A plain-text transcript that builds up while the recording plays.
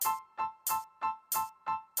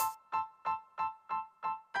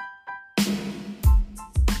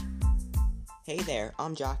Hey there,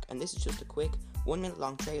 I'm Jack, and this is just a quick 1 minute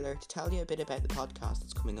long trailer to tell you a bit about the podcast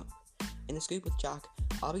that's coming up. In The Scoop with Jack,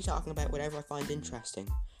 I'll be talking about whatever I find interesting,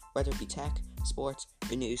 whether it be tech, sports,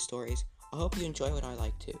 or news stories. I hope you enjoy what I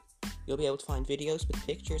like too. You'll be able to find videos with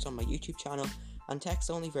pictures on my YouTube channel and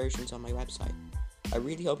text-only versions on my website. I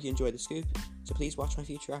really hope you enjoy The Scoop, so please watch my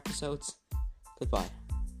future episodes. Goodbye.